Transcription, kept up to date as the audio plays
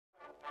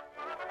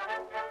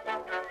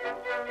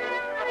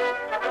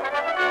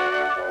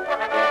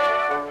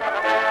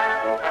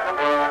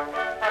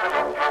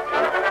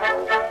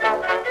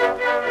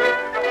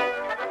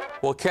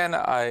Well, Ken,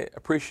 I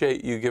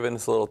appreciate you giving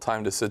us a little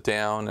time to sit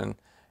down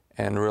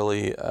and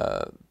really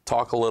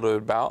talk a little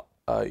bit about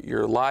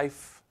your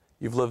life.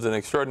 You've lived an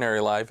extraordinary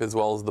life, as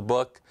well as the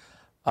book.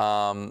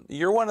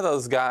 You're one of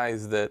those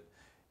guys that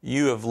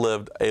you have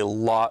lived a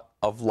lot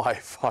of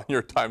life on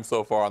your time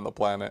so far on the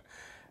planet.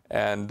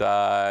 And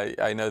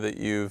I know that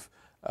you've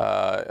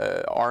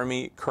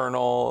Army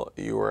colonel,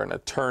 you were an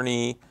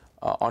attorney,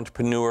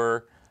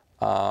 entrepreneur,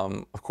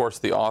 of course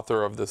the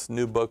author of this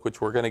new book,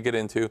 which we're going to get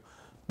into.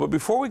 But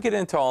before we get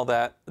into all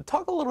that,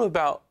 talk a little bit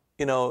about,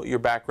 you know, your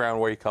background,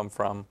 where you come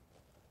from.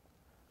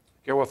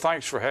 Yeah, well,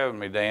 thanks for having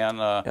me, Dan.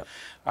 Yep.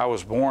 I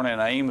was born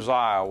in Ames,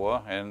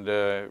 Iowa, and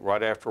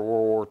right after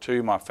World War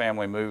II, my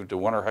family moved to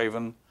Winter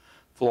Haven,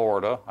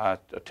 Florida. I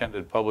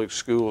attended public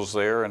schools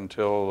there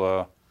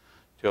until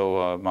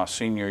my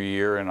senior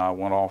year, and I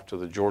went off to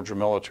the Georgia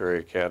Military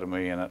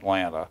Academy in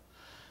Atlanta.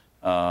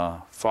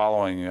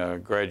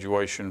 Following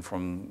graduation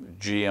from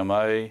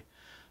GMA,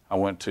 I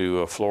went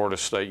to Florida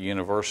State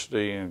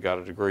University and got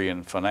a degree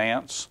in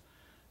finance,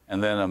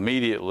 and then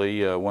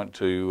immediately went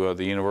to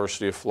the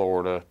University of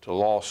Florida to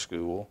law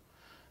school.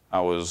 I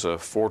was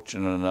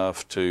fortunate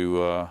enough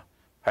to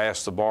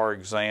pass the bar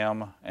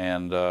exam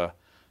and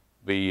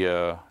be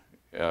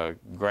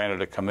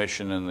granted a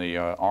commission in the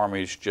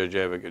Army's Judge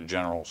Advocate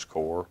General's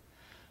Corps,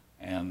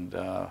 and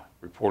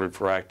reported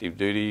for active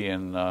duty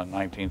in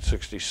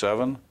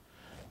 1967.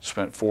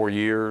 Spent 4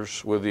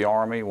 years with the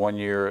Army, 1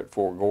 year at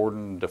Fort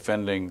Gordon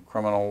defending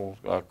criminal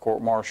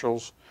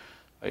court-martials,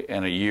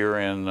 and a year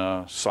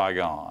in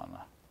Saigon.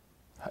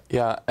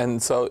 Yeah, and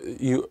so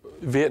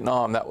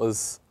Vietnam, that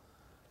was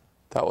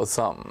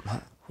something.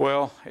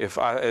 Well,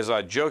 as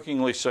I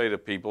jokingly say to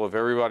people, if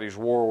everybody's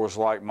war was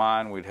like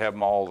mine, we'd have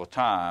them all the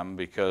time,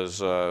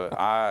 because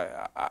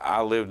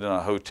I lived in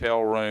a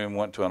hotel room,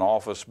 went to an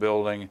office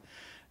building,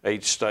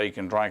 ate steak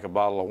and drank a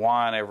bottle of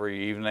wine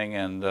every evening,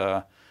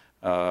 and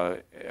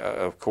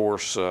of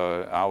course,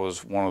 I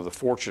was one of the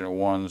fortunate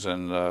ones,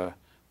 and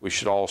we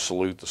should all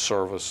salute the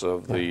service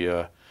of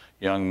the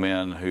young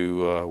men who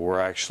were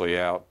actually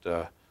out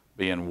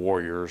being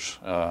warriors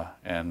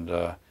and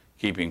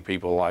keeping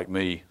people like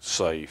me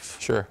safe.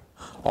 Sure,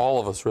 all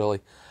of us really.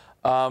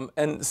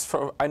 And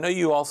I know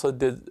you also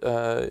did.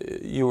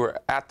 You were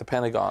at the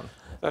Pentagon,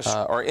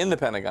 or in the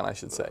Pentagon, I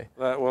should say.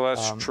 Well,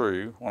 that's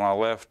true. When I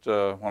left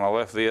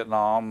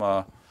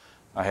Vietnam,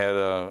 I had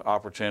an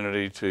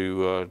opportunity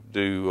to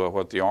do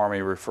what the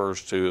Army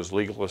refers to as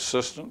legal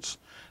assistance.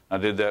 I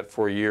did that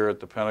for a year at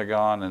the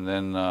Pentagon, and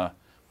then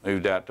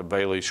moved out to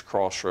Bailey's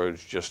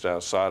Crossroads just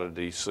outside of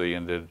D.C.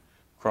 and did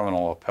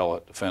criminal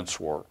appellate defense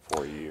work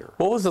for a year.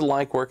 What was it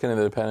like working in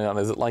the Pentagon?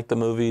 Is it like the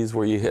movies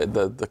where you had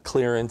the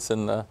clearance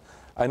and the...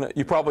 I know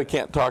you probably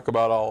can't talk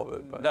about all of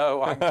it. But.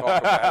 No, I can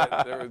talk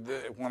about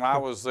it. When I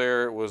was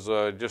there, it was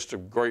just a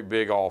great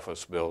big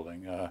office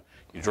building.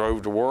 You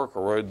drove to work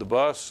or rode the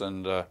bus,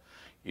 and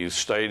you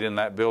stayed in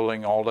that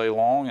building all day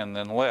long and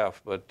then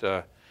left. But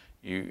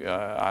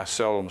I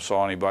seldom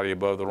saw anybody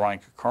above the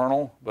rank of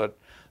colonel, but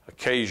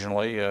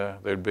occasionally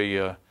there'd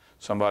be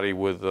somebody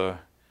with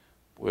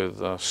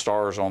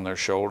stars on their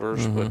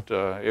shoulders. Mm-hmm.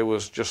 But it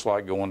was just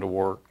like going to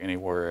work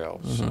anywhere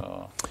else.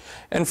 Mm-hmm.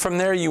 And from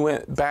there you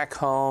went back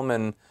home,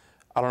 and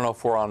I don't know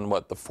if we're on,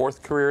 what, the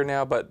fourth career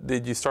now, but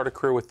did you start a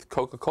career with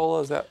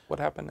Coca-Cola? Is that what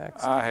happened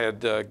next? I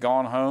had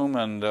gone home,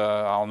 and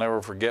I'll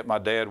never forget my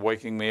dad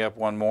waking me up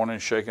one morning,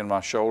 shaking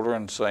my shoulder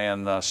and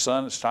saying,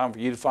 son, it's time for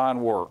you to find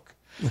work.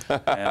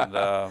 And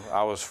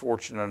I was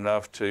fortunate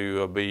enough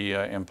to be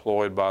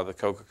employed by the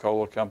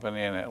Coca-Cola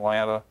company in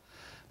Atlanta.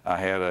 I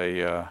had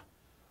a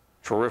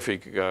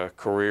terrific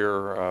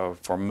career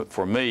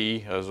for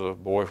me as a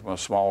boy from a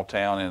small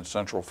town in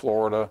Central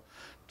Florida,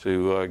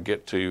 to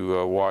get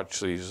to watch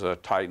these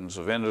titans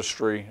of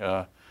industry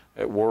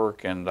at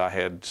work, and I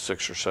had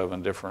 6 or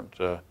 7 different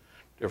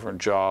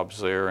jobs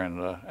there,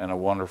 and a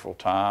wonderful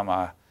time.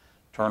 I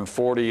turned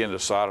 40 and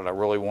decided I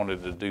really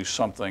wanted to do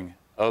something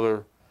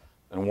other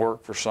than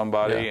work for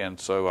somebody, yeah. And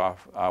so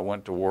I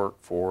went to work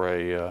for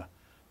a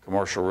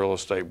commercial real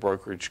estate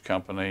brokerage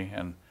company,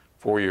 and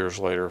 4 years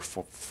later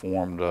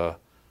formed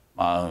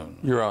my own.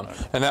 Your own,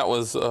 and that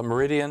was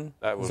Meridian.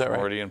 That was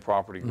Meridian right?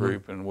 Property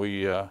Group, mm-hmm. And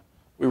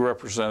we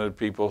represented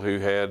people who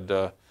had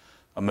 $1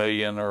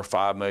 million or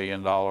 $5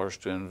 million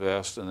to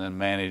invest, and then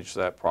managed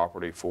that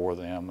property for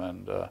them.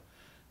 And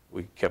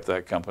we kept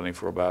that company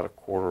for about a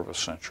quarter of a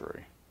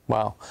century.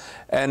 Wow.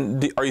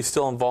 And are you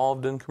still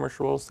involved in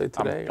commercial real estate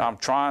today? I'm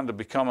trying to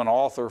become an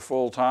author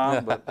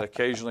full-time, but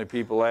occasionally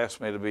people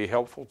ask me to be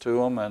helpful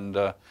to them, and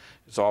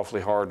it's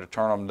awfully hard to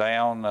turn them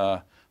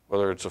down,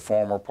 whether it's a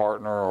former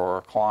partner or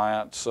a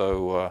client.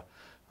 So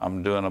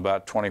I'm doing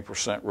about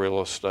 20%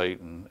 real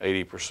estate and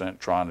 80%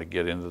 trying to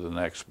get into the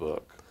next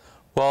book.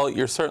 Well,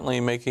 you're certainly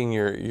making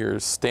your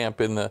stamp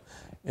in the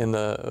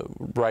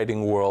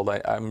writing world.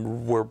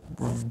 We're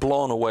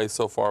blown away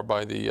so far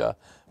by the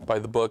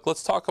book.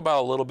 Let's talk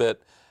about a little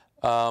bit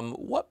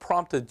What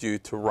prompted you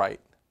to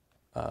write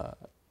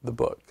the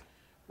book?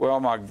 Well,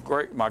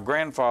 my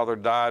grandfather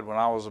died when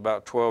I was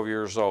about 12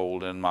 years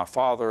old, and my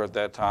father at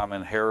that time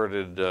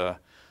inherited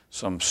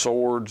some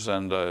swords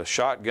and a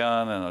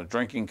shotgun and a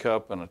drinking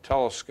cup and a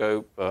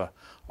telescope,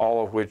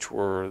 all of which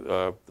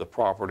were the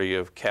property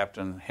of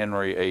Captain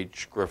Henry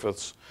H.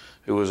 Griffiths,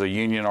 who was a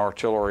Union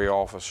artillery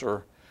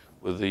officer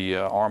with the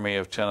Army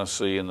of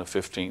Tennessee in the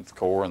 15th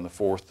Corps and the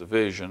 4th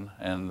Division.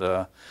 And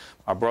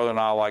my brother and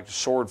I liked to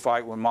sword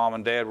fight when Mom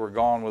and Dad were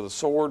gone with the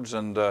swords,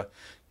 and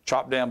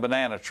chop down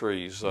banana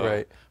trees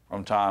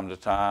from time to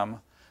time.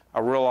 I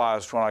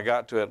realized when I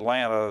got to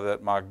Atlanta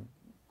that my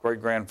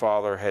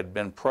great-grandfather had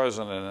been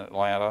present in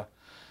Atlanta,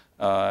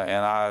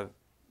 and I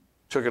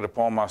took it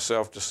upon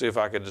myself to see if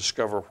I could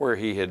discover where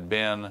he had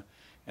been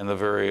in the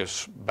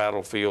various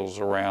battlefields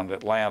around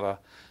Atlanta,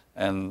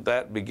 and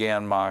that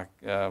began my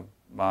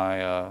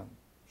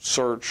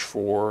search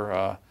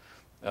for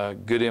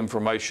good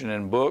information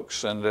in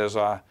books. And as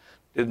I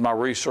did my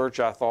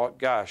research, I thought,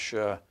 gosh,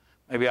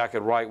 maybe I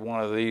could write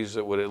one of these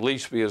that would at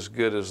least be as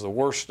good as the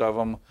worst of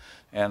them,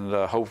 and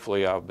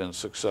hopefully I've been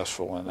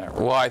successful in that.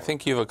 Well, I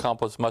think you've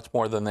accomplished much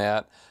more than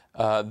that.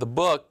 The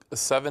book,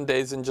 7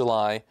 Days in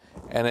July,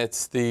 and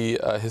it's the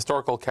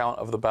historical account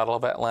of the Battle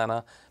of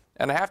Atlanta.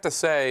 And I have to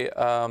say,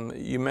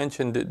 you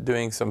mentioned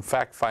doing some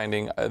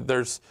fact-finding.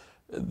 There's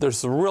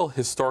real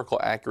historical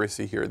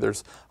accuracy here.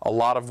 There's a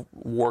lot of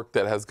work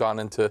that has gone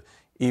into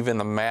even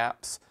the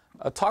maps.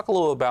 Talk a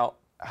little about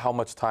how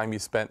much time you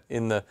spent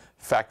in the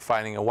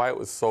fact-finding and why it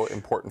was so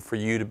important for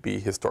you to be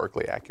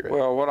historically accurate.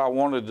 Well, what I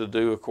wanted to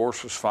do, of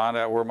course, was find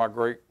out where my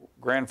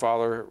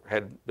great-grandfather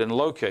had been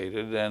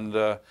located, and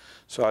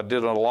so I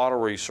did a lot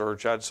of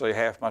research. I'd say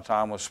half my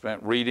time was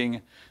spent reading,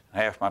 and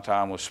half my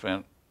time was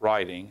spent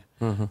writing.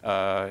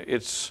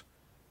 It's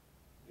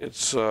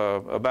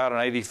about an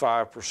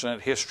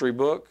 85% history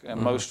book,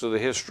 and most of the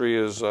history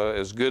is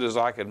as good as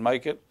I could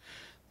make it.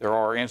 There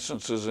are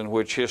instances in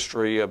which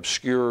history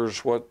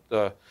obscures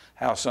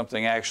how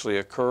something actually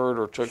occurred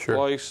or took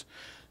place,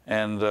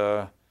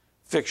 and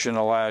fiction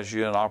allows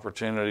you an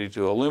opportunity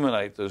to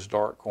illuminate those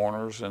dark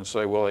corners and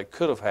say, well, it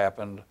could have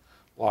happened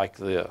like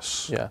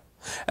this. Yeah,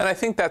 and I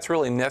think that's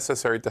really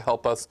necessary to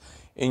help us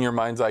in your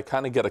mind's eye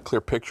kind of get a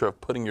clear picture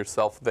of putting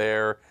yourself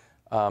there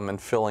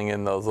and filling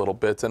in those little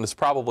bits, and it's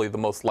probably the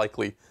most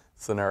likely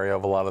scenario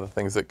of a lot of the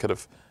things that could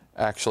have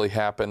actually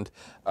happened.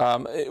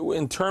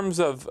 In terms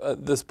of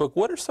this book,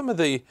 what are some of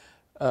the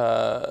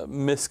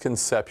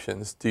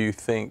misconceptions, do you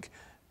think,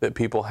 that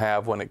people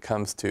have when it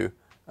comes to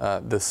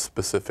this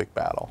specific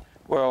battle?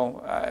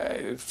 Well,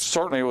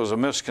 certainly it was a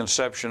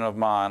misconception of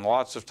mine.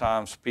 Lots of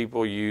times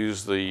people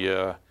use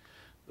the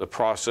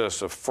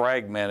process of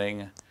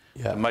fragmenting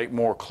to make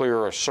more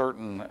clear a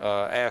certain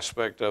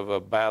aspect of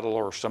a battle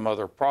or some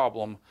other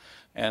problem.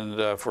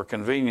 And for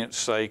convenience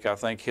sake, I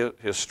think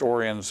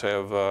historians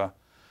have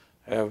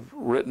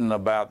written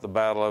about the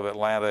Battle of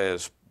Atlanta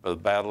as the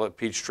battle at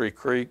Peachtree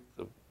Creek,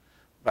 the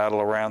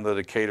battle around the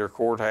Decatur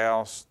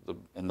Courthouse,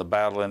 and the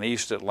battle in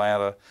East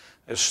Atlanta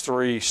as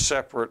three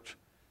separate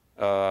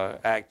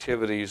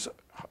activities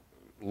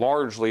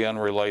largely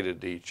unrelated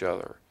to each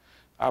other.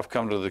 I've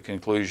come to the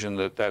conclusion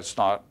that that's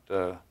not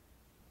the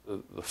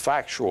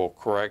factually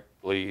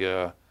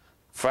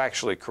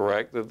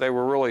correct, that they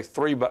were really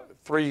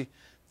three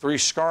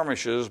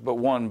skirmishes but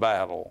one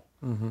battle.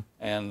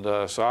 And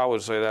so I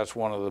would say that's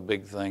one of the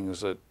big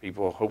things that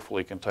people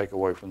hopefully can take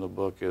away from the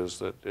book, is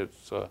that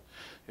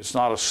it's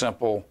not a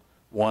simple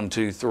 1,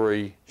 2,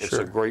 3. It's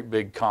a great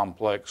big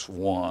complex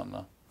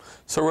one.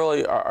 So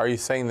really, are you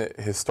saying that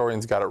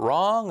historians got it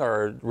wrong,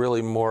 or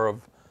really more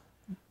of?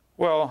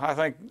 Well, I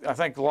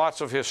think lots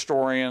of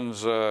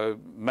historians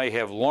may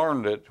have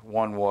learned it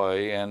one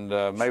way, and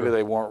maybe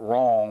they weren't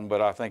wrong,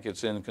 but I think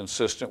it's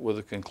inconsistent with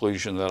the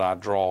conclusion that I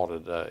draw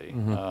today.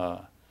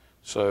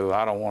 So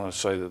I don't want to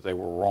say that they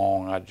were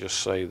wrong. I'd just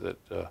say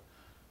that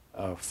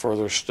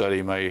further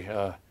study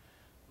may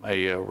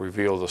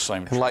reveal the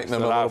same truth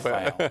that I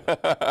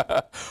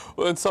found.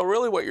 Well, and so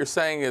really what you're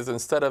saying is,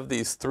 instead of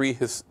these three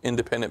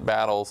independent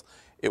battles,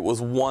 it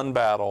was one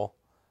battle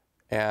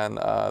and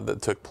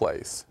that took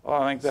place.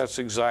 Well, I think that's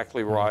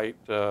exactly right.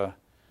 The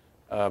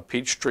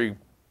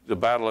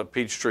battle at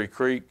Peachtree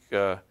Creek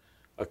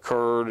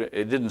occurred.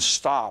 It didn't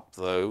stop,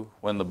 though,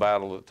 when the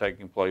battle had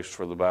taken place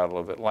for the Battle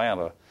of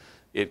Atlanta.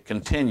 It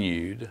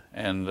continued,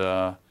 and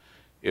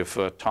if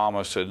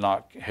Thomas had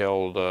not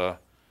held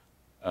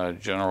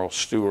General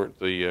Stewart,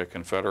 the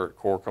Confederate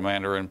Corps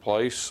commander, in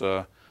place,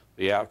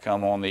 the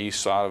outcome on the east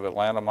side of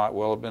Atlanta might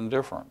well have been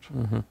different.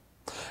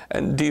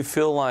 And do you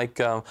feel like,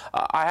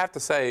 I have to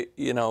say,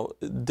 you know,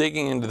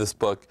 digging into this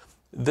book,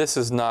 this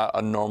is not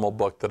a normal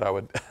book that I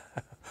would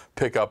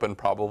pick up and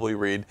probably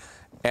read.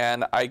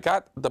 And I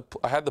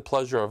had the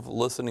pleasure of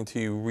listening to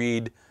you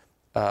read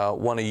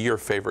one of your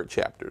favorite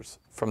chapters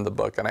from the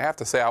book. And I have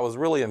to say, I was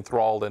really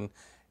enthralled in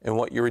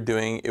what you were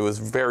doing. It was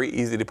very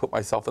easy to put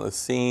myself in the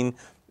scene.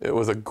 It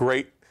was a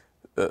great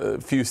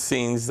few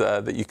scenes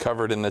that you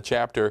covered in the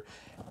chapter.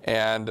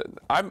 And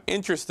I'm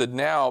interested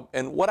now,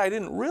 and what I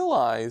didn't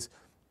realize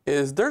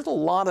is there's a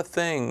lot of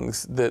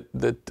things that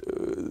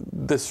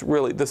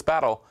this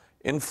battle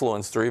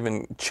influenced or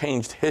even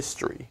changed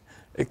history.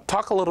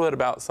 Talk a little bit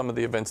about some of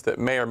the events that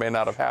may or may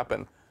not have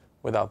happened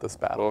without this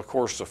battle. Well, of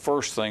course, the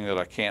first thing that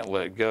I can't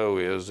let go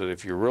is that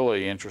if you're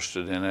really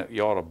interested in it,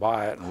 you ought to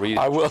buy it and read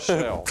it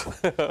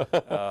yourself.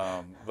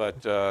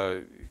 But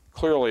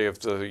clearly, if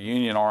the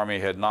Union Army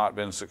had not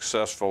been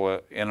successful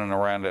in and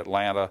around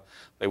Atlanta,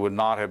 they would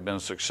not have been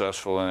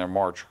successful in their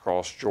march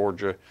across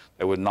Georgia.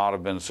 They would not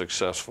have been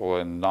successful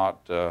in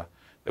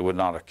they would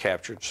not have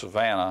captured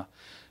Savannah.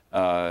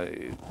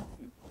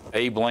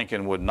 Abe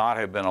Lincoln would not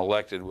have been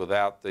elected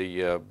without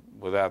the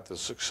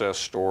success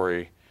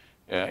story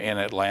in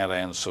Atlanta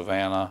and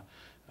Savannah.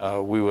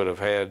 We would have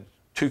had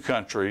two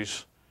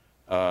countries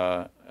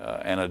and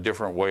a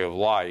different way of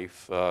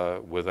life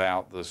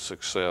without the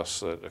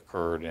success that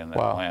occurred in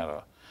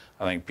Atlanta.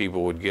 I think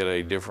people would get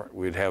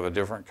we'd have a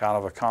different kind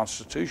of a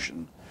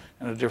constitution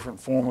and a different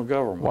form of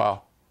government.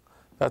 Wow,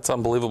 that's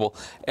unbelievable.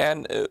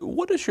 And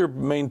what is your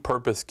main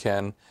purpose,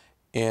 Ken,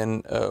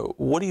 in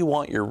what do you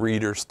want your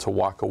readers to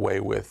walk away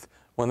with?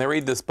 When they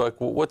read this book,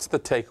 what's the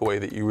takeaway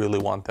that you really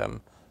want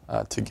them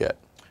to get?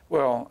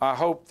 Well, I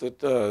hope that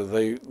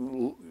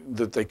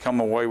they come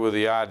away with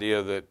the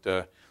idea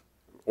that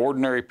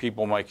ordinary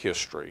people make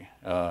history.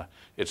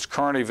 It's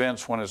current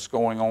events when it's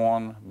going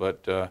on,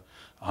 but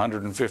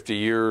 150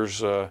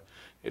 years,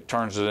 it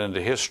turns it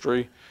into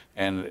history.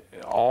 And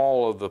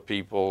all of the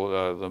people,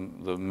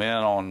 the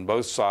men on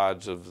both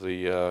sides of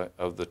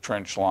the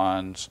trench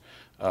lines,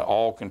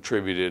 all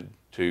contributed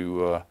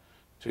to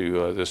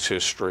this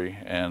history.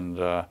 And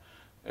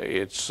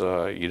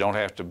you don't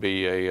have to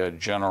be a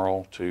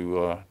general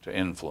to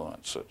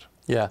influence it.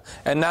 Yeah,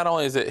 and not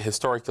only is it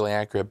historically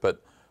accurate,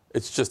 but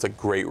it's just a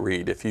great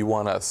read. If you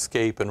want to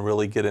escape and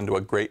really get into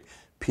a great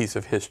piece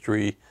of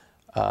history,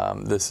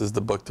 this is the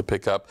book to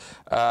pick up.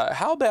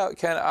 How about,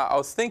 Ken, I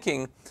was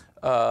thinking,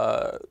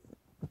 let's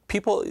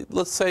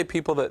say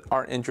people that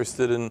aren't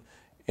interested in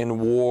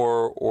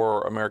war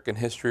or American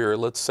history, or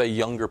let's say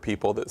younger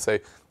people that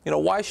say,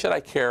 why should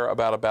I care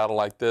about a battle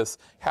like this?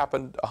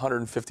 Happened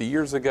 150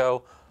 years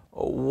ago.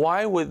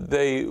 Why would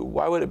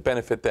it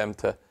benefit them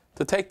to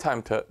take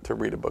time to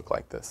read a book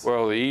like this?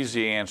 Well, the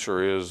easy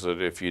answer is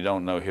that if you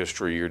don't know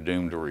history, you're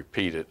doomed to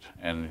repeat it.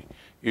 And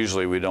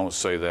usually we don't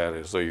say that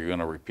as though you're going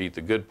to repeat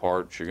the good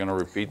parts, you're going to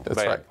repeat the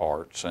bad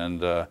parts.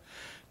 And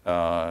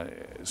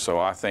so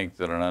I think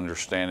that an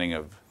understanding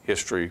of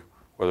history,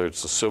 whether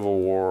it's the Civil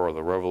War or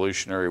the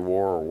Revolutionary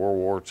War or World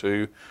War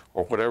II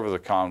or whatever the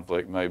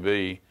conflict may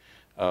be,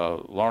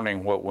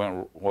 learning what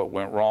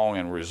went wrong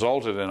and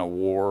resulted in a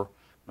war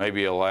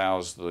maybe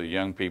allows the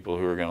young people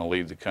who are going to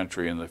lead the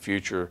country in the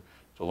future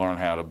to learn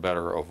how to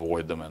better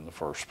avoid them in the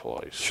first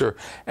place. Sure.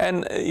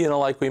 And,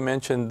 like we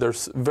mentioned,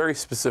 there's very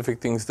specific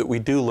things that we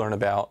do learn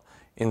about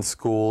in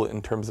school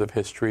in terms of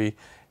history,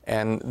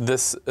 and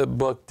this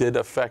book did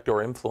affect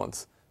or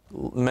influence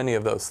many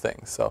of those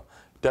things. So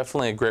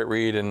definitely a great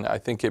read, and I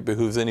think it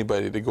behooves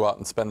anybody to go out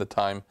and spend the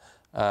time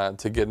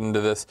to get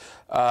into this.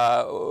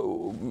 I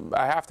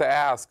have to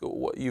ask,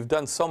 you've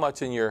done so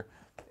much in your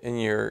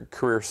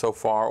career so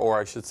far, or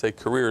I should say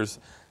careers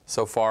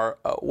so far.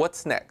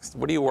 What's next?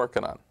 What are you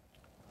working on?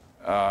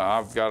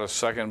 I've got a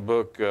second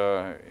book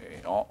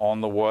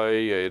on the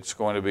way. It's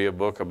going to be a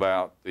book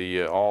about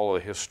all the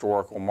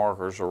historical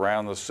markers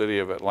around the city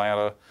of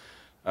Atlanta.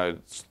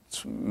 It's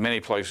many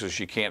places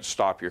you can't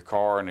stop your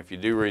car, and if you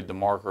do read the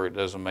marker, it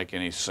doesn't make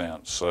any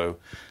sense. So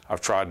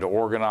I've tried to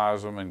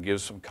organize them and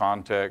give some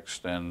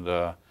context,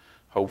 and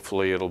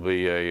hopefully it'll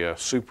be a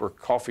super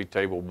coffee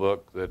table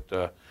book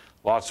that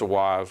lots of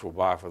wives will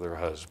buy for their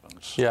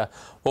husbands. Yeah,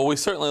 well, we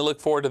certainly look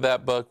forward to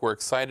that book. We're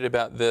excited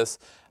about this.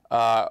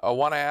 I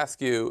want to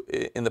ask you,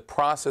 in the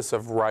process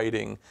of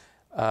writing,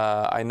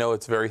 I know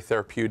it's very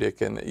therapeutic,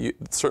 and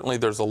certainly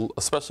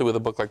especially with a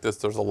book like this,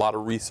 there's a lot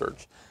of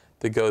research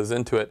that goes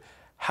into it.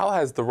 How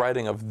has the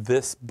writing of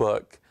this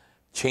book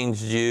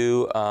changed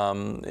you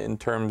in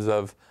terms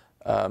of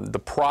the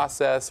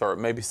process, or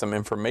maybe some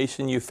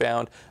information you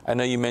found? I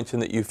know you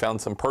mentioned that you found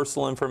some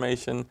personal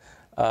information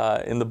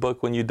in the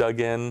book when you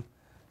dug in.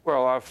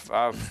 Well,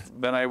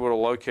 I've been able to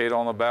locate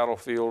on the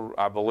battlefield,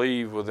 I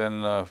believe,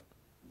 within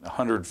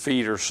 100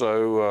 feet or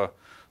so,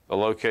 the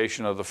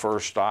location of the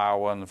 1st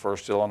Iowa and the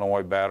 1st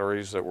Illinois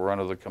batteries that were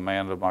under the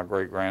command of my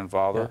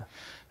great-grandfather.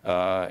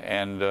 Yeah.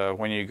 And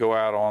when you go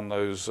out on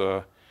those,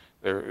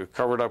 they're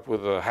covered up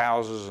with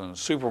houses and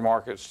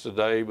supermarkets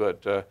today,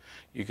 but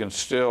you can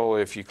still,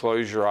 if you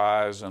close your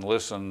eyes and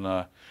listen,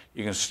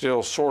 you can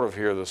still sort of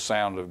hear the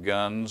sound of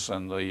guns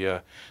and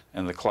the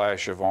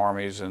clash of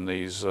armies in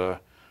these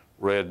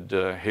red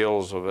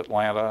hills of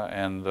Atlanta.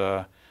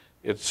 And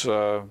it's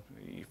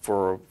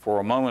for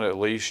a moment at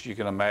least, you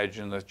can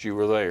imagine that you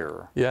were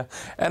there. Yeah,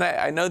 and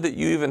I know that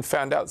you even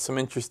found out some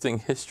interesting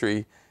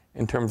history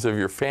in terms of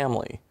your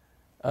family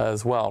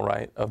as well,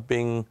 right? Of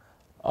being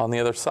on the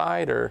other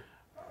side, or?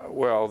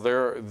 Well,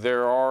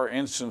 there are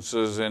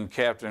instances in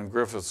Captain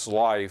Griffiths'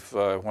 life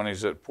when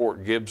he's at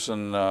Port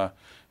Gibson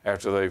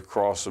after they've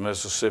crossed the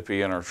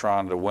Mississippi and are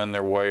trying to win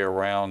their way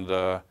around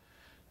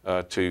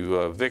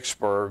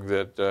Vicksburg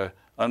that,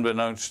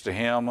 unbeknownst to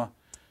him,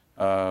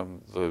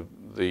 the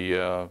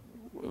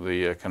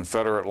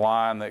Confederate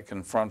line that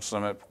confronts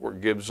them at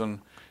Port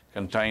Gibson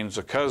contains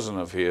a cousin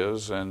of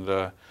his, and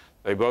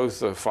they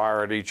both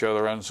fire at each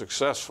other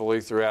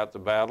unsuccessfully throughout the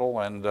battle,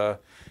 and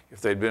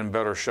if they'd been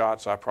better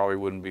shots, I probably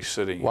wouldn't be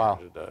sitting here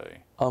today.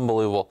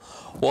 Unbelievable.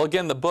 Well,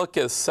 again, the book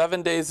is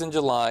 7 Days in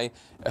July,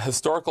 a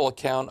historical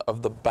account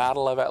of the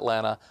Battle of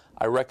Atlanta.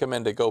 I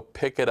recommend to go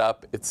pick it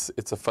up. It's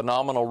a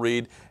phenomenal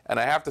read. And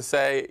I have to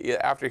say,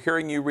 after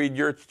hearing you read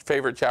your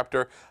favorite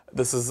chapter,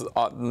 this is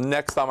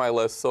next on my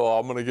list, so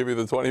I'm going to give you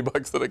the 20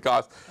 bucks that it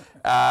costs.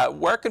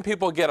 Where can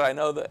people get it? I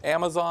know that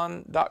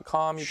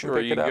Amazon.com, you can pick it up. Sure,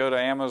 you can go to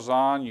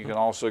Amazon. You can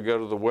also go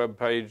to the web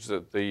page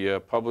that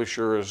the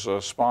publisher is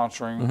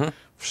sponsoring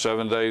for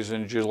 7 Days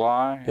in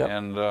July. Yep.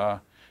 And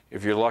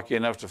if you're lucky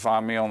enough to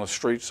find me on the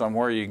street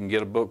somewhere, you can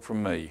get a book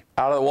from me.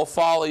 We'll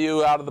follow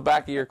you out of the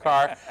back of your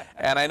car.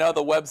 And I know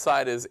the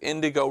website is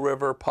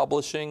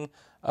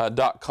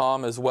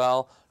IndigoRiverPublishing.com as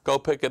well. Go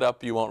pick it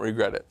up. You won't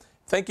regret it.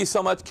 Thank you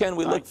so much, Ken.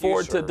 We look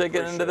forward to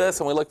digging into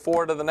this, and we look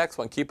forward to the next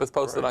one. Keep us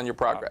posted on your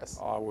progress.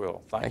 I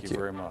will. Thank you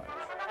very much.